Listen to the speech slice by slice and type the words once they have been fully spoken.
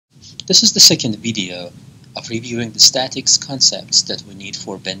This is the second video of reviewing the statics concepts that we need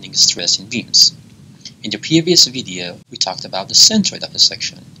for bending stress in beams. In the previous video, we talked about the centroid of a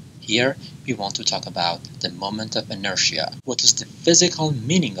section. Here, we want to talk about the moment of inertia. What is the physical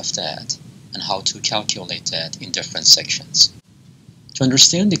meaning of that, and how to calculate that in different sections. To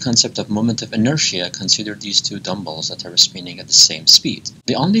understand the concept of moment of inertia, consider these two dumbbells that are spinning at the same speed.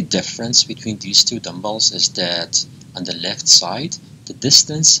 The only difference between these two dumbbells is that on the left side, the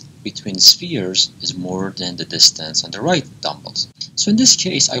distance between spheres is more than the distance on the right dumbbells. So in this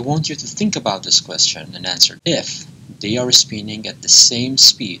case, I want you to think about this question and answer. If they are spinning at the same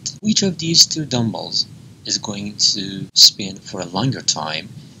speed, which of these two dumbbells is going to spin for a longer time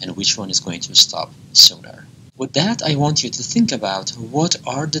and which one is going to stop sooner? With that, I want you to think about what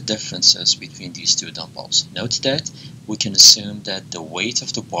are the differences between these two dumbbells. Note that we can assume that the weight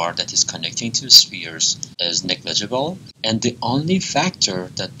of the bar that is connecting two spheres is negligible, and the only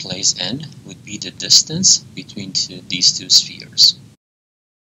factor that plays in would be the distance between these two spheres.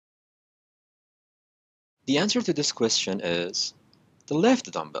 The answer to this question is the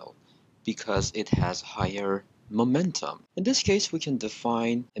left dumbbell, because it has higher momentum. In this case, we can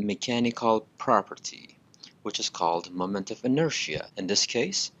define a mechanical property, which is called moment of inertia. In this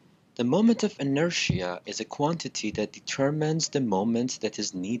case, the moment of inertia is a quantity that determines the moment that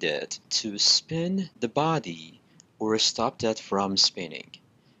is needed to spin the body or stop that from spinning.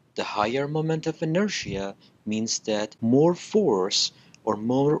 The higher moment of inertia means that more force or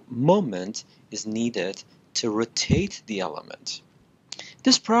more moment is needed to rotate the element.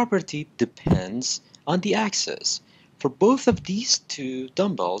 This property depends on the axis. For both of these two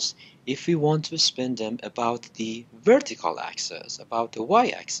dumbbells, if we want to spin them about the vertical axis, about the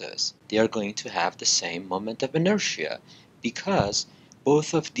y-axis, they are going to have the same moment of inertia because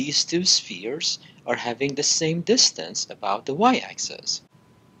both of these two spheres are having the same distance about the y-axis.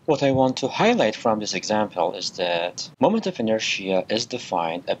 What I want to highlight from this example is that moment of inertia is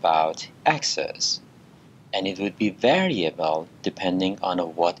defined about axis, and it would be variable depending on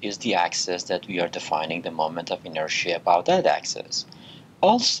what is the axis that we are defining the moment of inertia about that axis.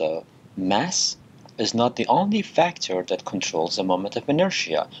 Also, mass is not the only factor that controls the moment of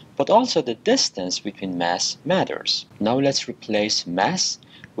inertia, but also the distance between mass matters. Now let's replace mass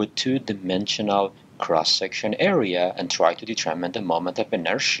with two-dimensional cross-section area and try to determine the moment of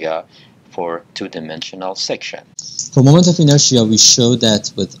inertia for two-dimensional section. For moment of inertia, we show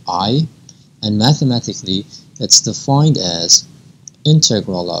that with I, and mathematically, it's defined as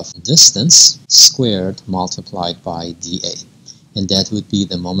integral of distance squared multiplied by dA. And that would be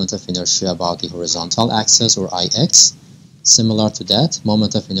the moment of inertia about the horizontal axis, or Ix. Similar to that,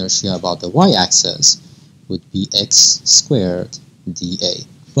 moment of inertia about the y-axis would be x squared dA.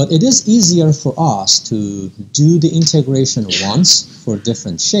 But it is easier for us to do the integration once for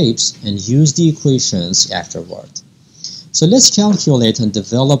different shapes and use the equations afterward. So let's calculate and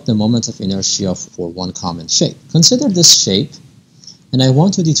develop the moment of inertia for one common shape. Consider this shape, and I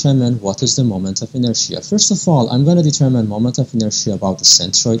want to determine what is the moment of inertia. First of all, I'm going to determine moment of inertia about the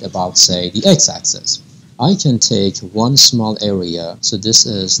centroid, about, say, the x-axis. I can take one small area, so this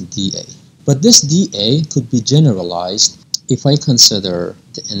is dA. But this dA could be generalized if I consider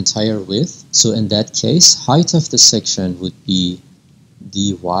the entire width. So in that case, height of the section would be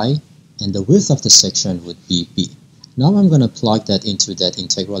dy, and the width of the section would be b. Now I'm going to plug that into that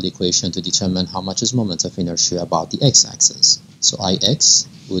integral equation to determine how much is moment of inertia about the x-axis. So Ix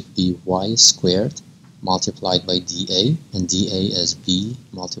would be y squared multiplied by dA, and dA is b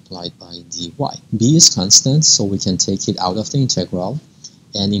multiplied by dy. B is constant, so we can take it out of the integral,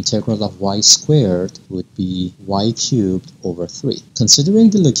 and integral of y squared would be y cubed over 3.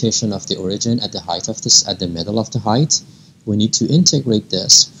 Considering the location of the origin at the height of this, at the middle of the height, we need to integrate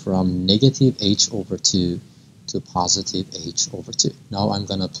this from negative h over 2 to positive h over 2. Now I'm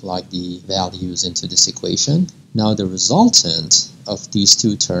going to plug the values into this equation. Now the resultant of these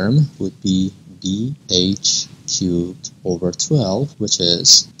two terms would be bh cubed over 12, which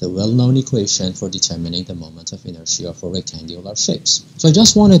is the well-known equation for determining the moment of inertia for rectangular shapes. So I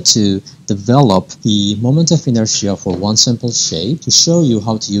just wanted to develop the moment of inertia for one simple shape to show you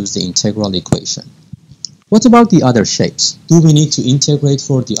how to use the integral equation. What about the other shapes? Do we need to integrate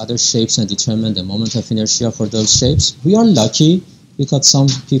for the other shapes and determine the moment of inertia for those shapes? We are lucky because some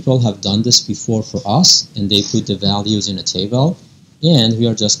people have done this before for us, and they put the values in a table, and we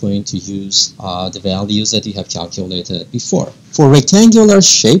are just going to use the values that we have calculated before. For rectangular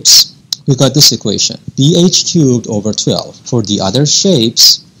shapes, we got this equation, bh cubed over 12. For the other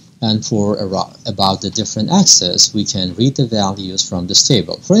shapes, and for about the different axes, we can read the values from this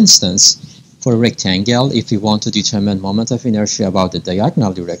table. For instance, For a rectangle, if we want to determine moment of inertia about the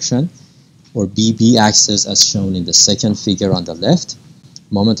diagonal direction, or BB axis as shown in the second figure on the left,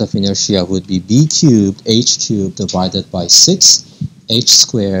 moment of inertia would be B cubed H cubed divided by 6 H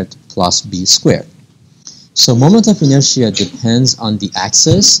squared plus B squared. So moment of inertia depends on the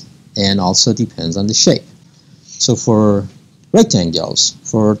axis and also depends on the shape. So for rectangles,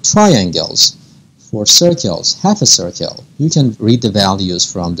 for triangles, for circles, half a circle, you can read the values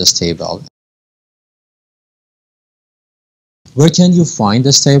from this table. Where can you find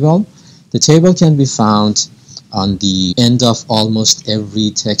this table? The table can be found on the end of almost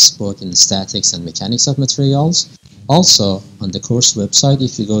every textbook in statics and mechanics of materials. Also, on the course website,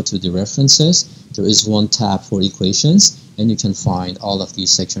 if you go to the references, there is one tab for equations, and you can find all of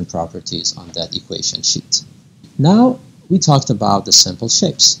these section properties on that equation sheet. Now, we talked about the simple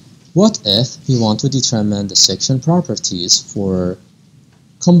shapes. What if we want to determine the section properties for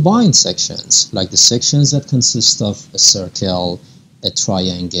combined sections, like the sections that consist of a circle, a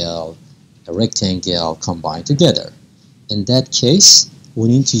triangle, a rectangle combined together? In that case, we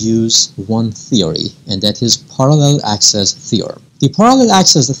need to use one theory, and that is parallel axis theorem. The parallel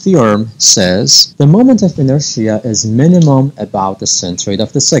axis theorem says the moment of inertia is minimum about the centroid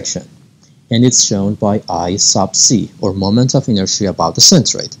of the section, and it's shown by I sub c, or moment of inertia about the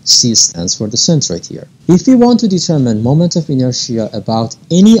centroid. C stands for the centroid here. If we want to determine moment of inertia about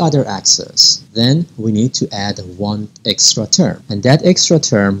any other axis, then we need to add one extra term, and that extra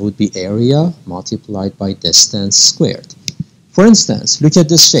term would be area multiplied by distance squared. For instance, look at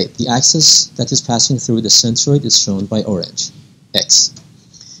this shape. The axis that is passing through the centroid is shown by orange, x.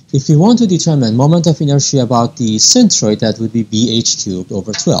 If we want to determine moment of inertia about the centroid, that would be bh cubed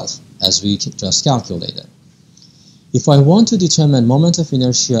over 12, as we just calculated. If I want to determine moment of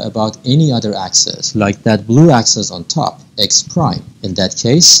inertia about any other axis, like that blue axis on top, x prime, in that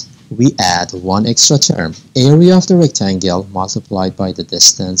case, we add one extra term, area of the rectangle multiplied by the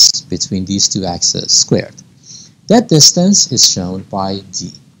distance between these two axes squared. That distance is shown by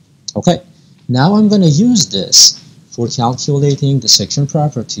d. Okay, now I'm going to use this for calculating the section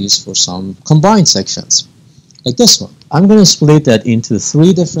properties for some combined sections, like this one. I'm going to split that into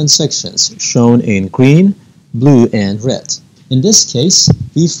three different sections shown in green, blue, and red. In this case,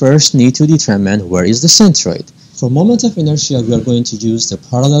 we first need to determine where is the centroid. For moment of inertia, we are going to use the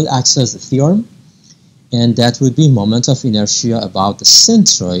parallel axis theorem, and that would be moment of inertia about the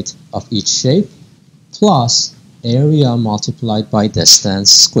centroid of each shape plus area multiplied by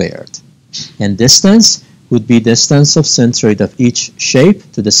distance squared. And distance would be distance of centroid of each shape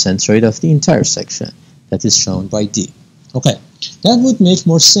to the centroid of the entire section. That is shown by d. Okay, that would make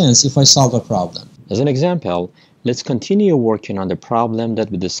more sense if I solve a problem. As an example, let's continue working on the problem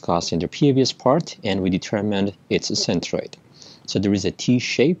that we discussed in the previous part, and we determined its centroid. So there is a T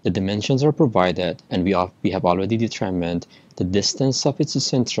shape, the dimensions are provided, and we have already determined the distance of its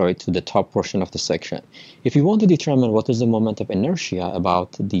centroid to the top portion of the section. If we want to determine what is the moment of inertia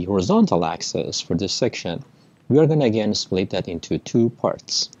about the horizontal axis for this section, we are going to again split that into two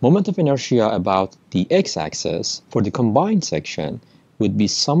parts. Moment of inertia about the x-axis for the combined section would be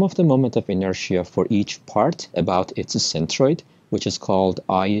sum of the moment of inertia for each part about its centroid, which is called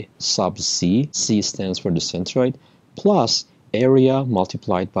I sub c, c stands for the centroid, plus area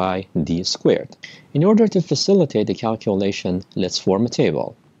multiplied by d squared. In order to facilitate the calculation, let's form a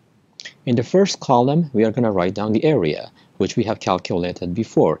table. In the first column, we are going to write down the area, which we have calculated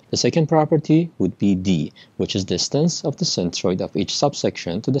before. The second property would be d, which is distance of the centroid of each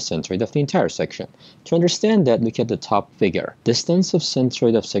subsection to the centroid of the entire section. To understand that, look at the top figure. Distance of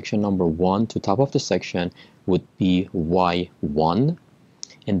centroid of section number 1 to top of the section would be y1,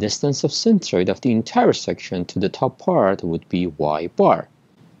 and distance of centroid of the entire section to the top part would be y bar.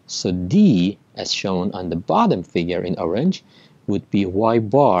 So d, as shown on the bottom figure in orange, would be y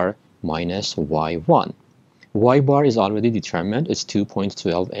bar minus y1. Y bar is already determined, it's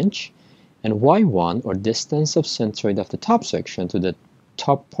 2.12 inch, and y1, or distance of centroid of the top section to the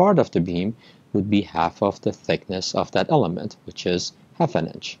top part of the beam, would be half of the thickness of that element, which is half an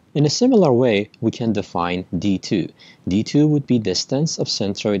inch. In a similar way, we can define d2. d2 would be distance of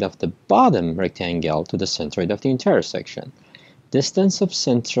centroid of the bottom rectangle to the centroid of the entire section. Distance of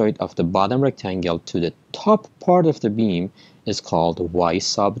centroid of the bottom rectangle to the top part of the beam is called y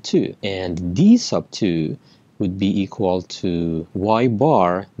sub 2, and d sub 2 would be equal to y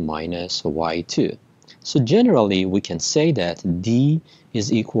bar minus y2. So generally, we can say that d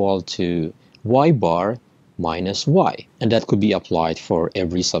is equal to y bar minus y, and that could be applied for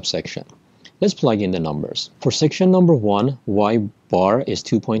every subsection. Let's plug in the numbers. For section number 1, y bar is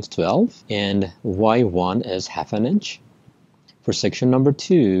 2.12 and y1 is half an inch. For section number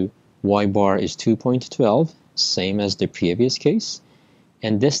 2, y bar is 2.12, same as the previous case,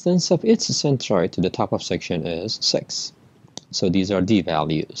 and distance of its centroid to the top of section is 6. So these are d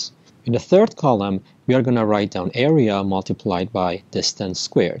values. In the third column, we are going to write down area multiplied by distance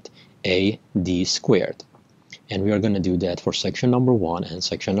squared, a d squared. And we are going to do that for section number 1 and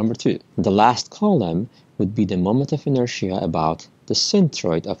section number 2. The last column would be the moment of inertia about the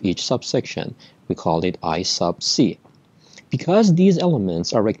centroid of each subsection. We call it I sub c. Because these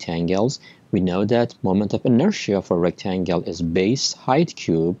elements are rectangles, we know that moment of inertia for a rectangle is base height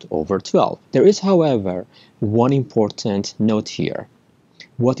cubed over 12. There is, however, one important note here.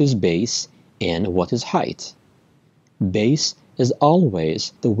 What is base and what is height? Base is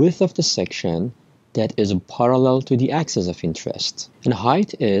always the width of the section that is parallel to the axis of interest, and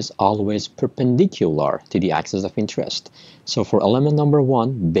height is always perpendicular to the axis of interest. So for element number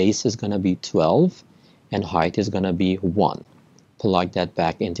 1, base is going to be 12 and height is going to be 1. Plug that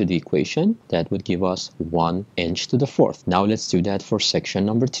back into the equation. That would give us 1 inch to the 4th. Now let's do that for section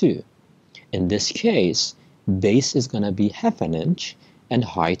number 2. In this case, base is going to be half an inch and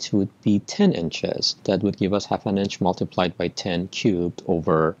height would be 10 inches. That would give us half an inch multiplied by 10 cubed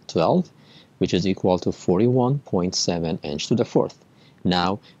over 12, which is equal to 41.7 inch to the 4th.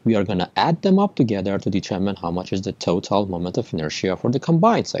 Now we are going to add them up together to determine how much is the total moment of inertia for the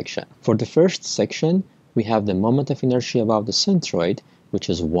combined section. For the first section, we have the moment of inertia about the centroid, which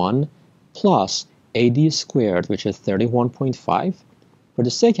is 1 plus AD squared, which is 31.5. For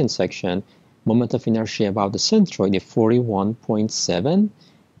the second section, moment of inertia about the centroid is 41.7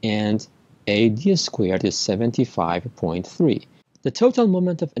 and AD squared is 75.3. The total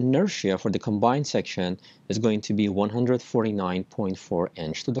moment of inertia for the combined section is going to be 149.4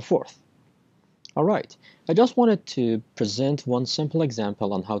 inch to the 4th. All right, I just wanted to present one simple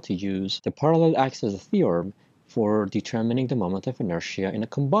example on how to use the parallel axis theorem for determining the moment of inertia in a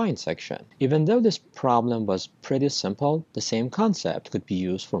combined section. Even though this problem was pretty simple, the same concept could be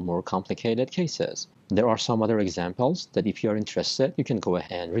used for more complicated cases. There are some other examples that if you're interested, you can go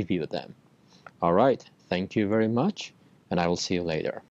ahead and review them. All right, thank you very much, and I will see you later.